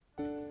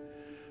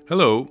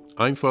Hello,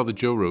 I'm Father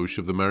Joe Roche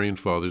of the Marian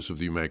Fathers of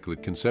the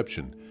Immaculate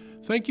Conception.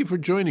 Thank you for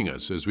joining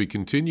us as we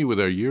continue with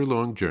our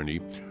year-long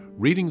journey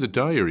reading the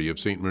diary of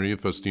St. Maria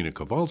Faustina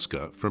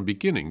Kowalska from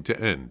beginning to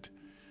end.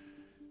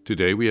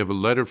 Today we have a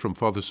letter from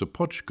Father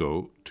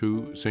Sopoćko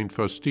to St.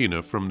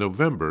 Faustina from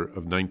November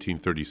of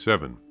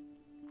 1937.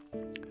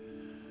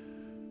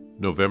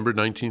 November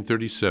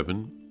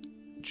 1937,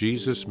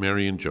 Jesus,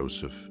 Mary, and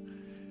Joseph.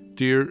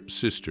 Dear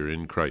Sister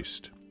in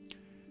Christ,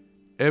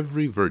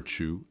 every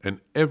virtue and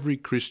every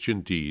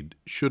Christian deed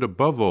should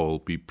above all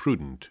be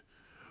prudent,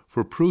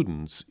 for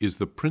prudence is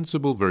the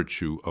principal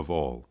virtue of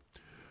all.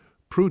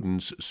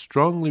 Prudence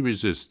strongly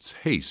resists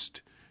haste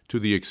to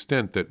the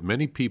extent that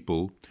many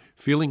people,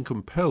 feeling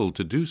compelled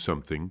to do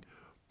something,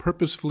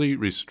 purposefully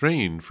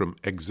restrain from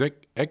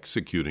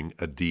executing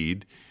a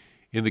deed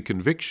in the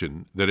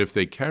conviction that if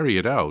they carry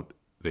it out,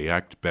 they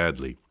act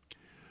badly.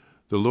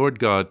 The Lord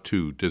God,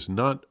 too, does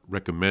not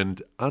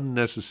recommend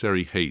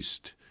unnecessary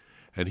haste,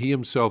 and he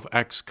himself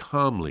acts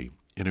calmly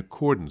in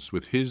accordance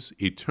with his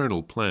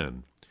eternal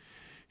plan.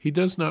 He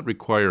does not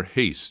require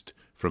haste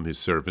from his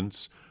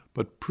servants,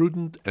 but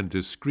prudent and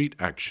discreet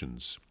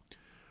actions.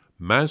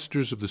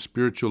 Masters of the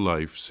spiritual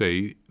life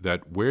say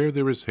that where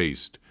there is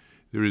haste,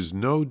 there is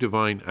no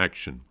divine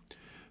action.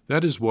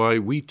 That is why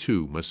we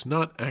too must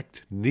not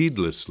act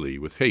needlessly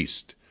with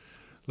haste.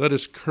 Let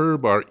us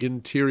curb our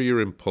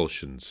interior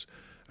impulsions,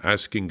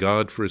 asking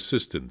God for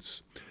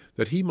assistance,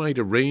 that he might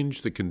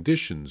arrange the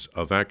conditions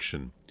of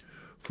action.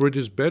 For it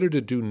is better to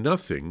do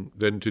nothing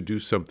than to do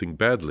something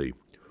badly,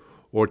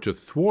 or to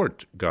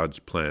thwart God's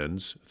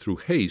plans through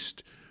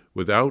haste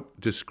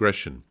without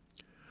discretion.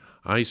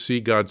 I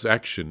see God's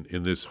action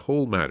in this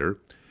whole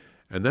matter,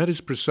 and that is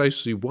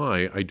precisely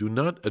why I do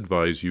not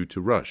advise you to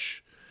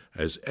rush,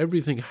 as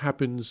everything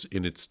happens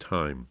in its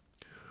time.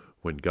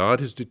 When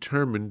God has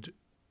determined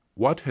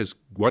what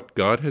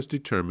God has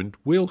determined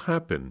will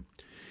happen,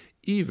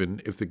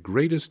 even if the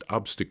greatest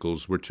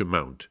obstacles were to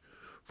mount,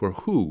 for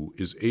who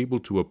is able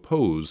to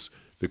oppose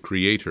the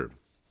Creator?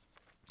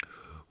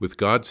 With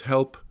God's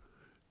help,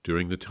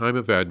 during the time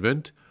of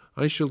Advent,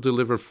 I shall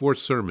deliver 4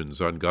 sermons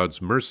on God's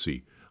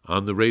mercy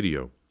on the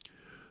radio.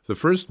 The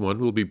first one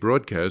will be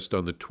broadcast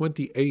on the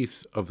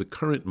 28th of the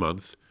current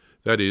month,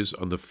 that is,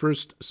 on the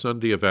first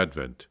Sunday of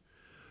Advent.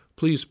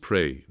 Please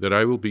pray that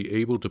I will be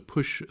able to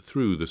push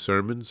through the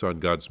sermons on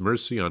God's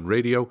mercy on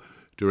radio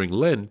during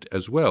Lent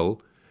as well,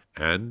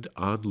 and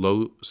on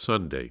Low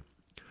Sunday.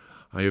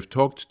 I have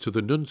talked to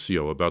the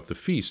nuncio about the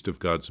feast of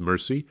God's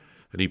mercy,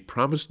 and he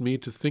promised me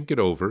to think it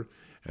over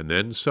and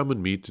then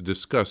summon me to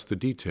discuss the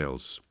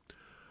details.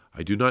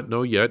 I do not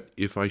know yet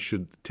if I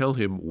should tell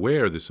him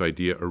where this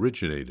idea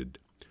originated.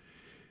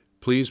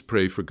 Please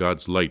pray for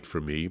God's light for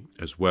me,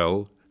 as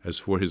well as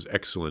for His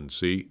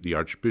Excellency, the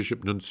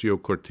Archbishop Nuncio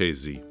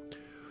Cortesi,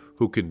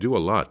 who can do a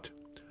lot.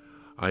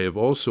 I have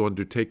also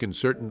undertaken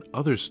certain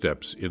other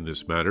steps in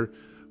this matter,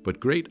 but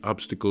great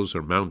obstacles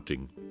are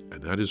mounting,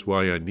 and that is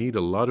why I need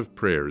a lot of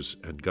prayers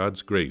and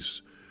God's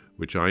grace,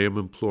 which I am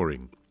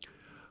imploring.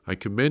 I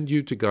commend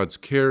you to God's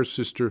care,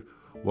 sister,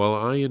 while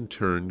I in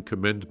turn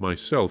commend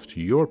myself to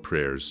your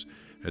prayers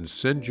and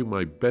send you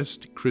my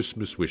best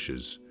Christmas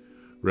wishes.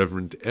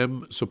 Reverend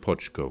M.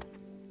 Sopoćko.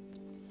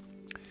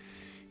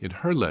 In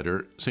her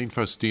letter, St.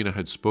 Faustina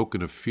had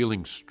spoken of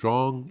feeling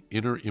strong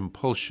inner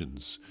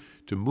impulsions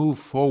to move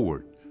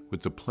forward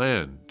with the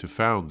plan to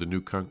found the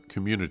new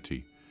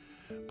community.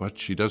 But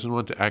she doesn't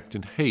want to act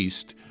in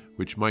haste,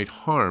 which might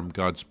harm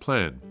God's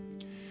plan.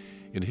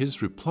 In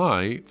his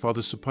reply,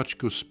 Father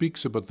Sopoćko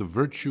speaks about the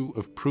virtue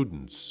of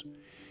prudence.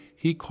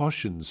 He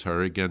cautions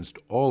her against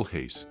all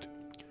haste.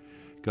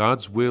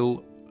 God's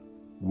will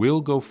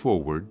go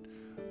forward,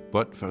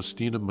 but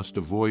Faustina must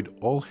avoid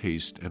all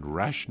haste and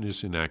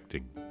rashness in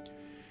acting.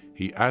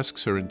 He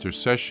asks her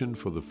intercession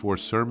for the 4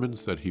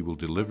 sermons that he will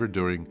deliver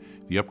during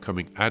the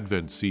upcoming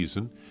Advent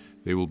season.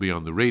 They will be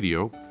on the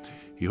radio.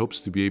 He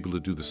hopes to be able to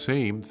do the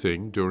same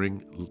thing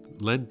during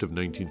Lent of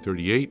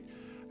 1938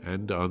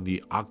 and on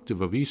the octave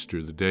of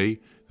Easter, the day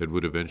that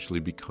would eventually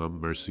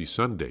become Mercy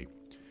Sunday.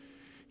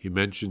 He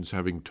mentions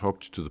having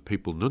talked to the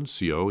papal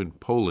nuncio in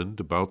Poland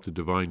about the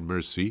Divine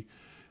Mercy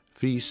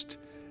feast,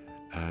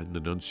 and the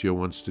nuncio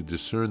wants to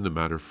discern the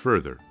matter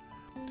further.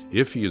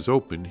 If he is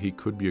open, he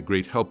could be a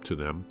great help to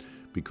them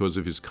because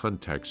of his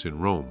contacts in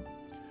Rome.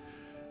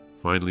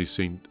 Finally,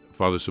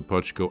 Father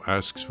Sopoćko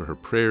asks for her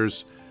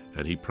prayers,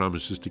 and he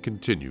promises to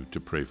continue to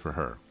pray for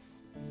her.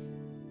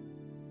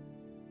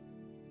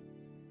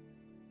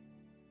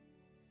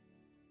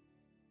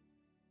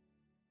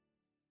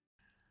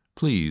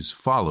 Please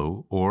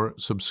follow or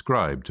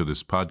subscribe to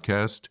this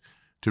podcast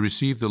to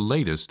receive the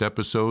latest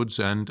episodes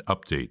and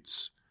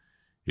updates.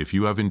 If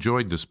you have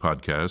enjoyed this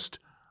podcast,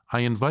 I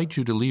invite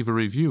you to leave a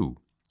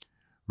review.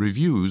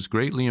 Reviews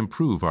greatly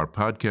improve our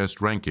podcast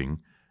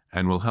ranking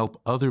and will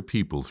help other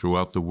people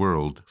throughout the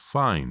world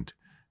find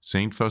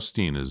St.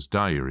 Faustina's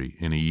diary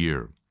in a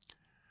year.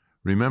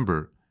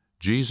 Remember,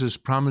 Jesus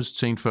promised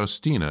St.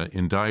 Faustina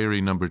in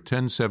diary number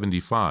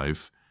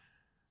 1075,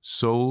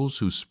 souls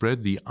who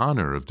spread the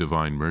honor of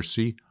divine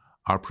mercy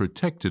are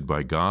protected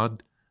by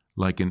God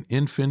like an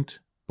infant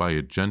by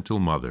a gentle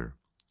mother.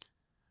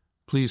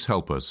 Please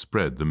help us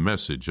spread the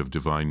message of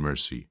divine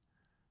mercy.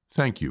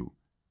 Thank you,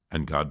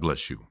 and God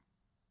bless you.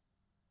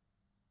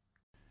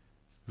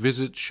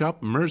 Visit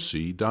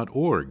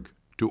shopmercy.org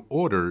to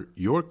order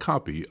your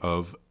copy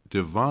of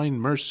Divine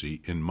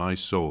Mercy in My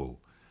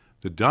Soul,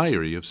 the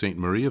Diary of St.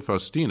 Maria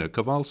Faustina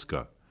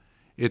Kowalska.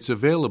 It's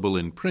available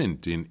in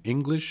print in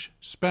English,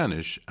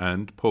 Spanish,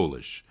 and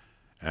Polish,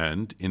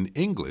 and in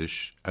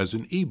English as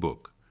an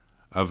e-book,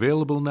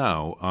 available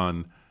now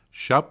on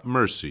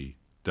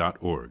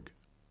shopmercy.org.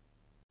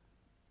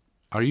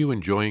 Are you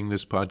enjoying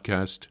this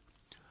podcast?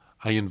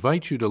 I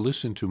invite you to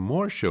listen to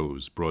more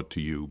shows brought to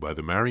you by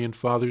the Marian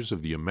Fathers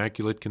of the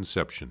Immaculate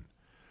Conception.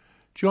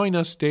 Join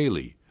us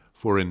daily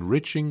for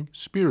enriching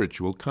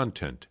spiritual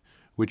content,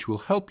 which will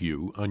help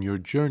you on your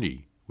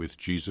journey with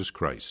Jesus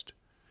Christ.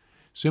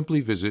 Simply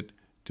visit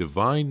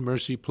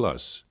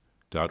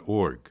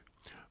DivineMercyPlus.org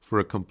for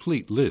a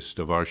complete list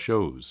of our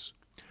shows.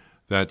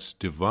 That's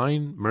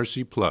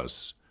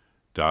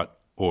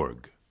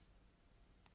DivineMercyPlus.org.